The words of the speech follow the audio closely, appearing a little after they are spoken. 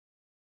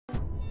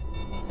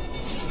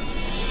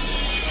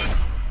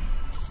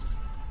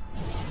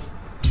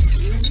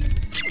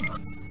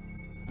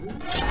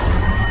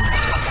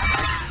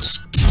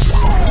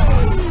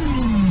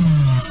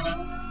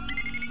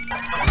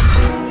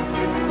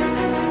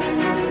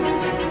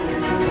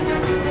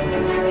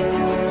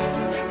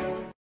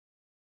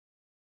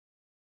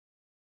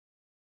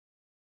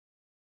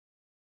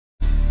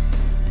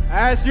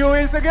As you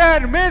is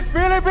again, Miss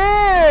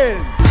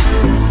Philippines!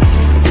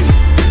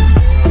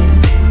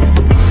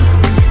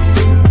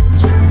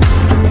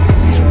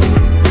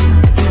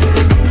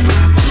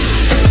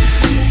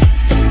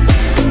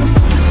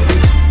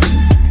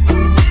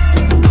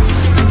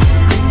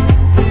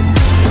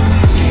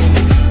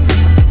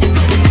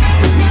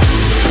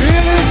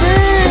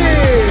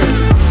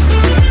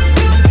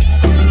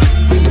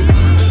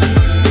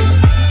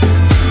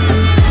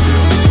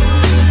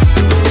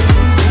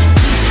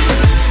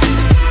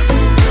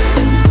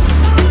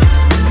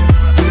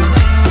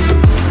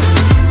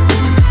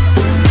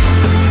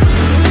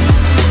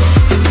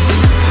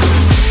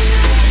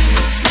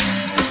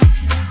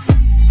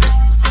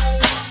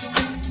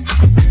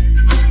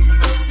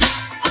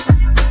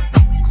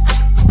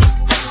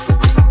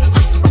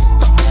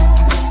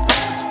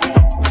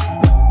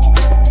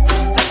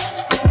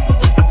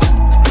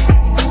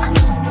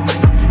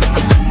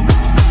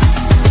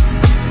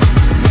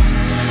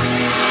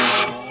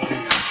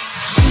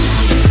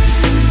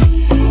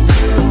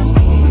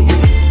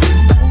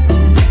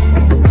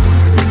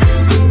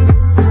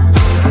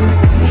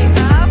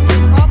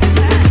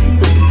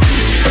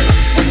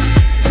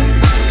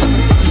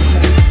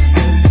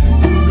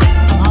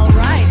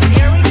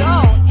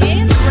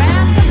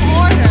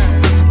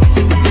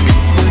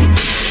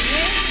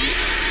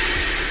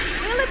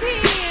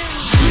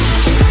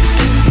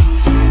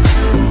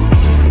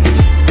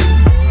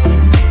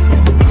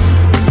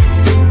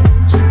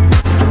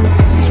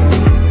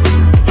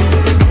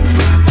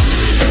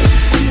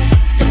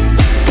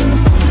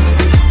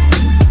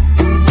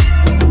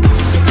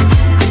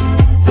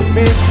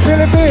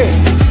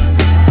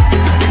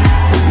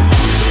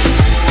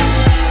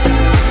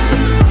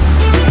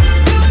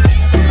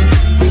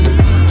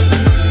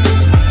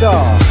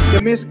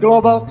 Miss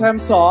Global theme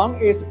song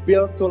is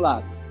built to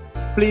last.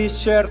 Please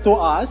share to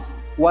us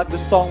what the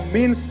song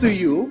means to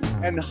you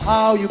and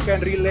how you can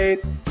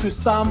relate to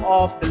some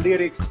of the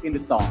lyrics in the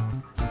song.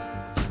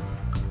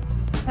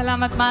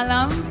 Salamat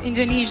malam,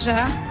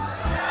 Indonesia.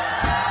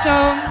 So,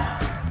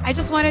 I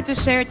just wanted to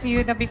share to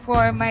you that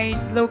before my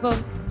global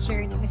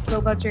journey, Miss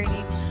Global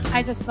journey,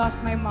 I just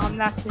lost my mom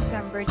last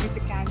December due to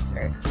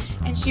cancer.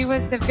 And she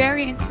was the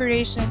very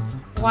inspiration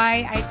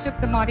why I took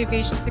the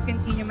motivation to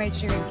continue my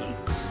journey.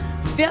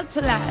 Built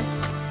to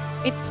last,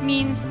 it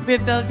means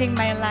rebuilding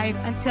my life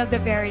until the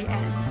very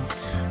end.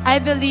 I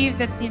believe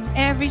that in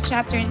every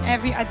chapter, in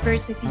every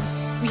adversities,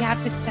 we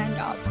have to stand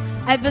up.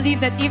 I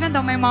believe that even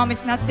though my mom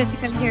is not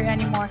physically here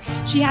anymore,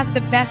 she has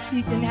the best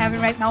seat in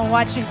heaven right now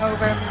watching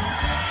over me.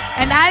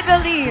 And I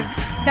believe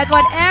that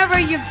whatever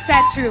you've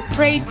sat through,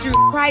 prayed through,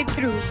 cried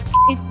through,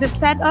 is the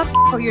setup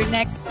for your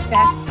next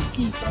best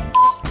season.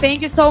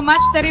 Thank you so much.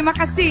 Terima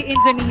kasih,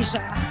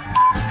 Indonesia.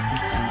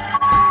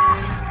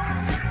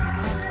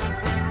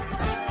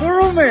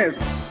 Roommate.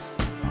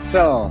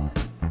 So,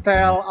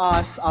 tell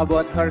us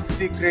about her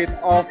secret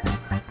of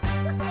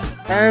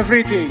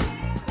everything.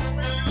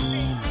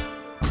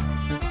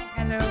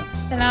 Hello.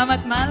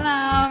 Salamat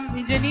malam,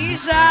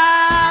 Indonesia.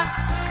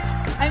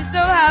 I'm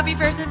so happy,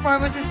 first and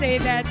foremost, to say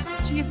that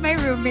she's my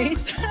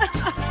roommate.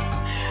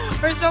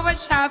 We're so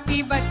much happy,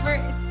 but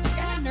it's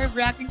kind of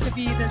nerve-wracking to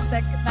be the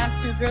second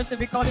last two girls,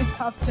 so we call it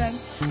top 10.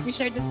 We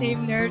share the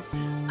same nerves.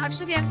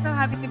 Actually, I'm so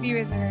happy to be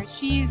with her.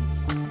 She's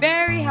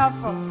very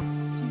helpful.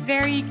 She's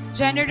very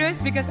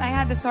generous because I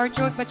had a sore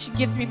throat, but she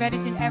gives me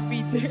medicine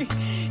every day.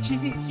 She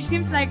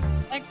seems like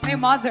my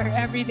mother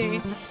every day.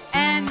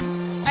 And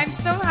I'm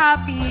so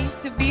happy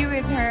to be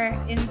with her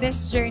in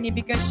this journey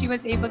because she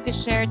was able to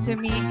share to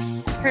me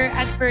her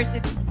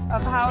adversities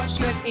of how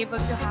she was able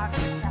to have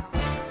it now.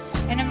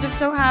 And I'm just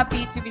so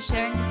happy to be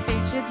sharing the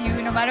stage with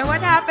you. No matter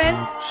what happened,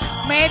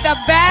 may the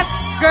best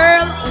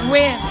girl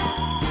win.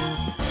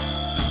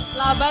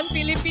 Laban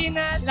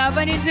Pilipinas.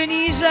 Laban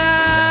Indonesia.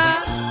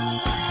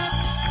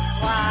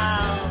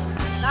 Wow,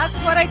 that's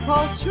what I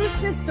call true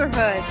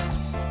sisterhood.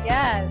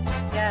 Yes,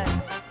 yes.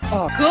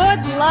 Oh.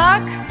 Good luck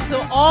to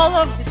all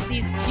of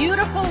these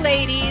beautiful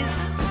ladies.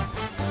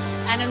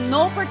 And in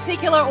no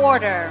particular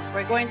order,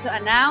 we're going to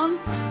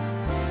announce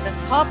the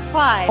top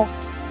 5.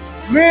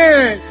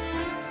 Miss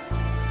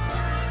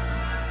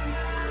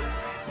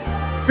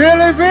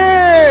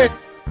Philippines!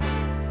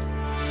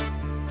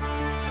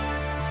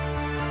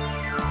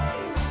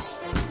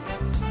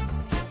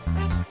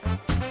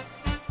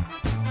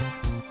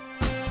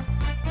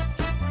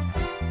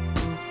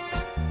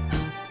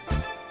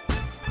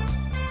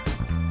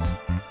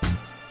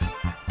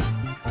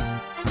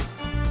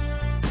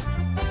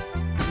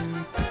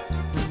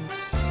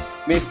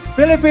 Miss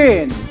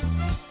Philippines.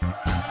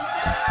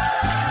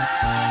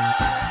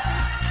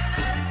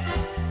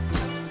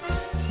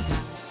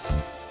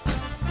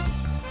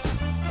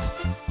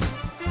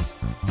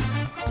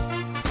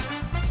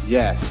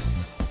 Yes,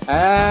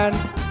 and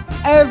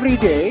every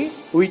day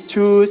we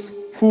choose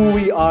who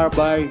we are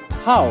by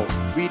how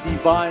we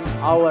define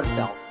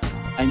ourselves.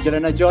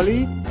 Angelina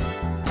Jolie,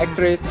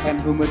 actress and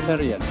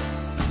humanitarian.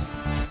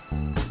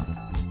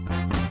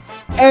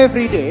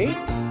 Every day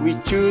we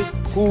choose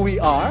who we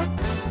are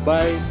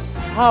by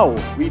how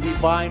we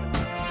define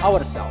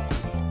ourselves.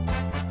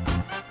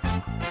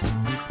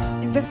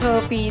 in the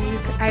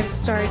Philippines, I've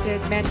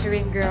started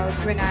mentoring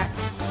girls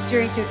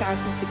during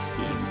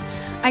 2016.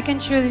 I can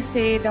truly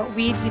say that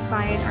we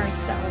define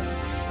ourselves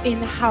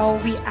in how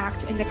we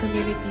act in the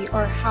community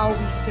or how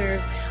we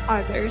serve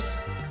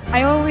others.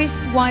 I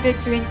always wanted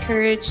to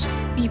encourage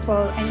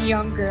people and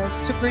young girls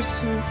to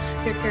pursue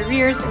their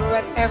careers or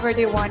whatever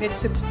they wanted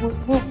to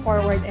move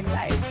forward in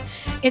life.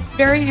 It's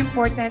very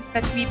important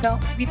that we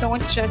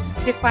don't just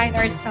define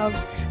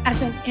ourselves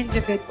as an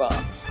individual.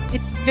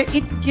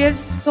 It gives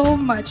so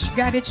much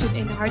gratitude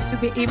in heart to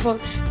be able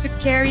to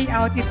carry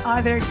out with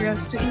other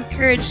girls, to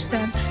encourage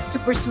them to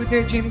pursue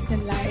their dreams in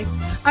life.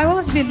 I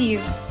always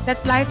believe that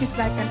life is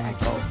like an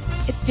echo.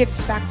 It gives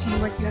back to you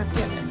what you have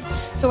given.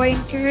 So I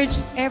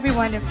encourage every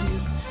one of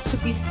you to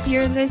be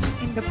fearless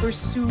in the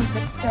pursuit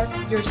that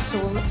sets your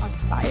soul on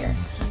fire.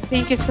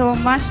 Thank you so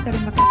much.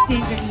 Terima kasih,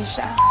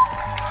 Indonesia.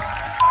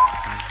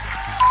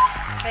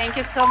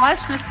 Thank you so much,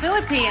 Miss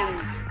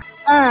Philippines.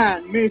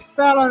 And Miss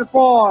Talent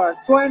for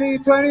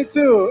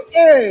 2022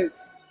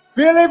 is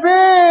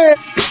Philippines!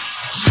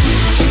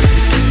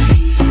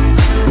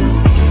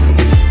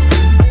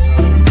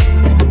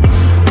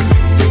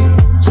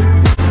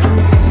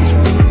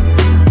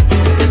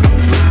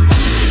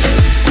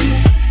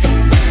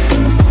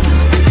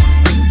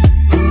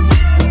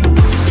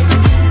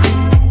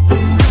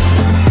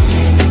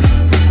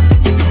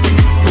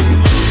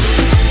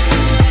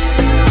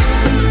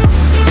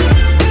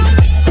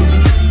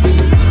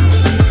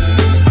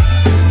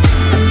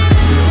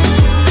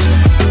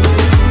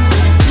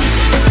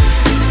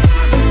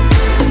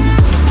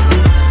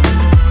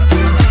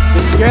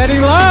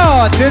 Getting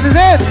loud, this is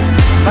it!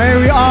 May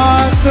we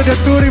ask to the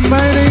two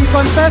remaining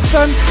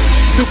contestants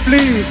to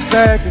please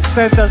take the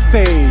center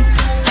stage.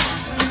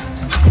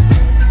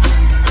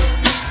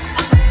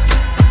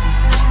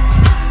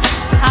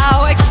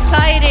 How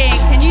exciting!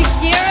 Can you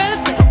hear it?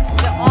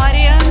 The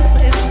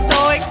audience is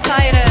so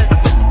excited.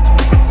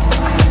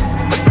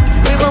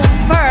 We will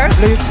first...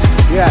 Please,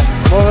 yes,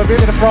 move a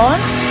bit to the front.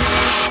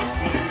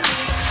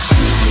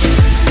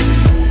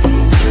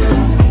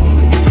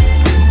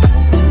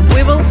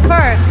 We will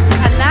first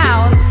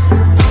announce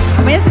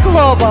Miss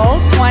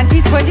Global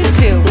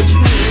 2022, which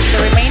means the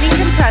remaining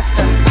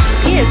contestant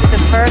is the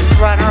first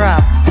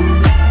runner-up.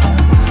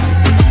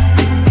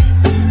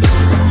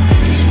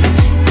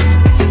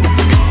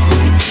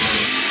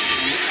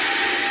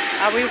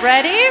 Are we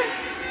ready?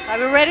 Are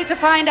we ready to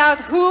find out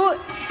who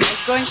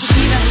is going to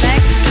be the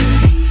next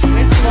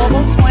Miss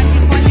Global 2022?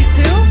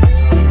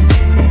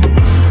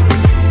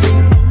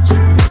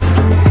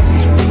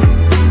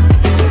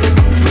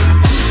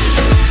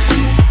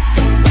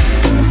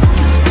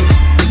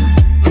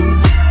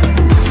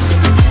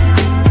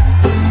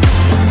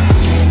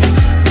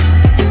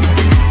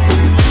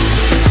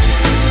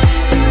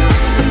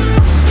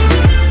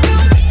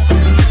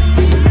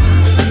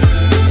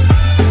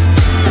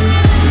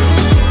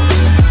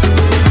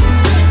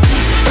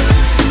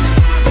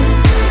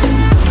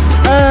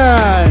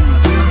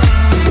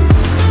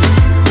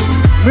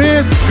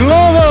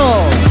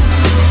 Global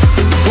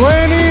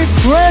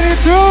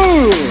 2022.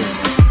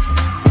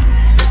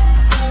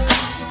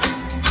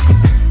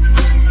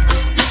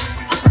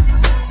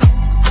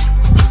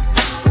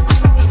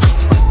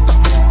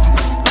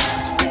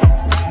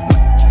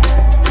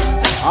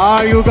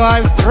 Are you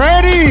guys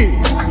ready?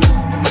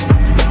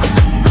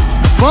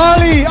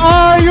 Bali,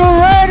 are you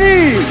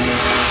ready?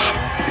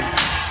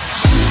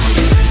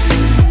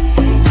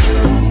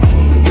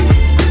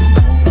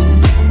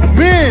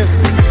 Miss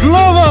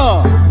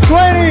Global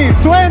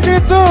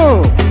 2022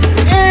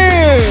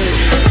 is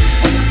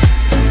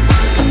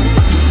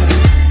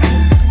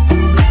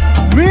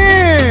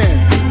Miss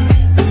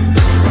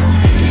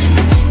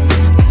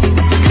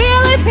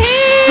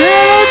Philippines!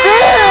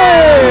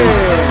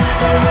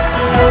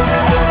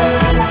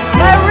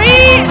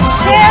 Marie,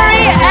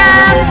 Sherry,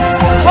 and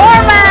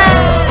Tormes!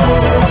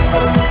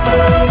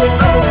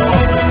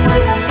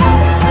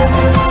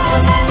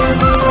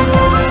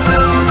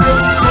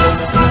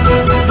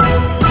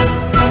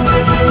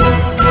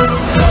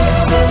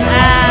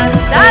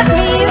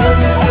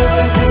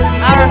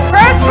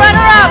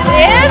 Runner-up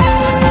is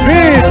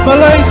Miss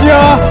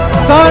Malaysia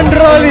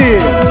Sandroli.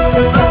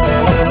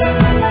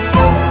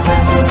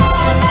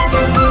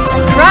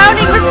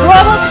 Crowning Miss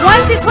Global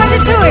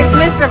 2022 is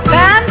Mr.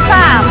 Van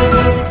Pham.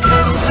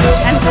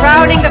 And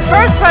crowning the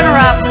first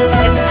runner-up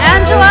is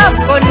Angela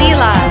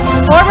Bonilla,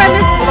 former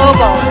Miss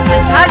Global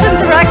and pageant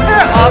director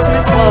of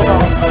Miss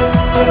Global.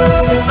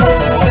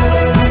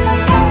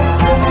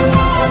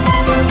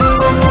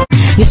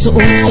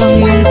 Isuot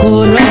ang iyong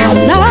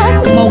corona,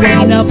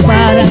 kumaway na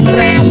parang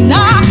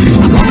reyna.